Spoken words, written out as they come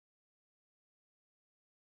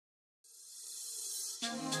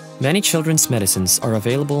Many children's medicines are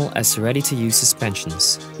available as ready-to-use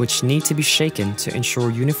suspensions, which need to be shaken to ensure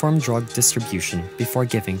uniform drug distribution before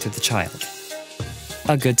giving to the child.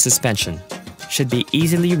 A good suspension should be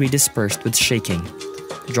easily redispersed with shaking.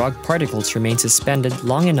 Drug particles remain suspended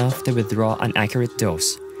long enough to withdraw an accurate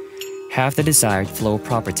dose, have the desired flow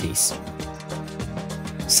properties.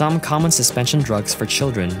 Some common suspension drugs for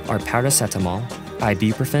children are paracetamol,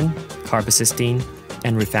 ibuprofen, carbamazepine,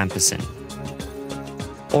 and rifampicin.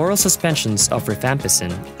 Oral suspensions of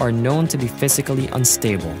rifampicin are known to be physically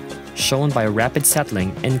unstable, shown by rapid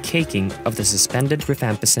settling and caking of the suspended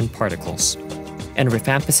rifampicin particles. In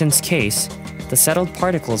rifampicin's case, the settled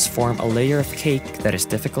particles form a layer of cake that is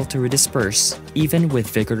difficult to redisperse even with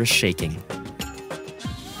vigorous shaking.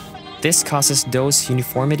 This causes dose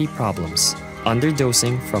uniformity problems,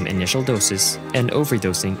 underdosing from initial doses, and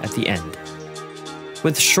overdosing at the end.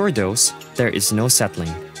 With SureDose, there is no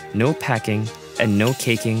settling, no packing, and no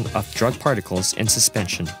caking of drug particles in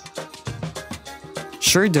suspension.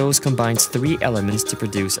 SureDose combines three elements to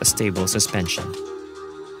produce a stable suspension: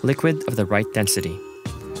 liquid of the right density,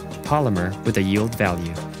 polymer with a yield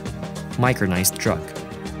value, micronized drug.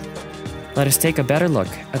 Let us take a better look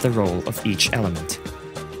at the role of each element.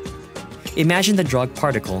 Imagine the drug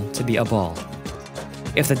particle to be a ball.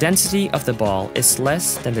 If the density of the ball is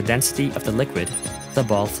less than the density of the liquid, the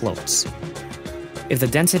ball floats. If the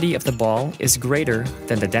density of the ball is greater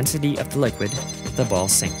than the density of the liquid, the ball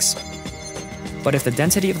sinks. But if the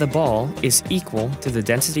density of the ball is equal to the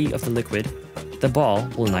density of the liquid, the ball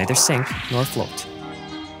will neither sink nor float.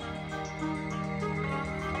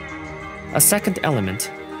 A second element,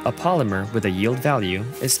 a polymer with a yield value,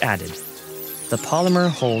 is added. The polymer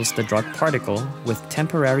holds the drug particle with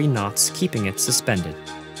temporary knots keeping it suspended.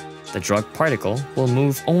 The drug particle will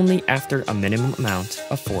move only after a minimum amount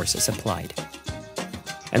of force is applied.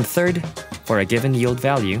 And third, for a given yield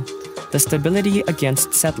value, the stability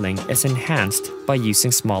against settling is enhanced by using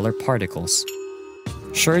smaller particles.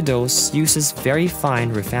 SureDose uses very fine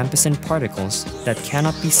rifampicin particles that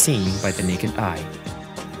cannot be seen by the naked eye.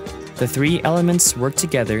 The three elements work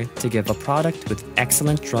together to give a product with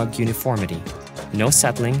excellent drug uniformity: no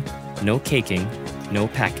settling, no caking, no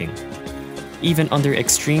packing. Even under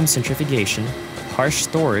extreme centrifugation, harsh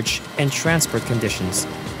storage, and transport conditions,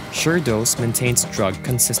 SureDose maintains drug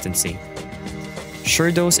consistency.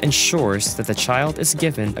 SureDose ensures that the child is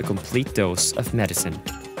given a complete dose of medicine.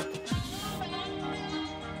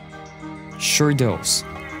 SureDose,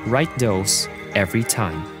 right dose every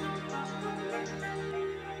time.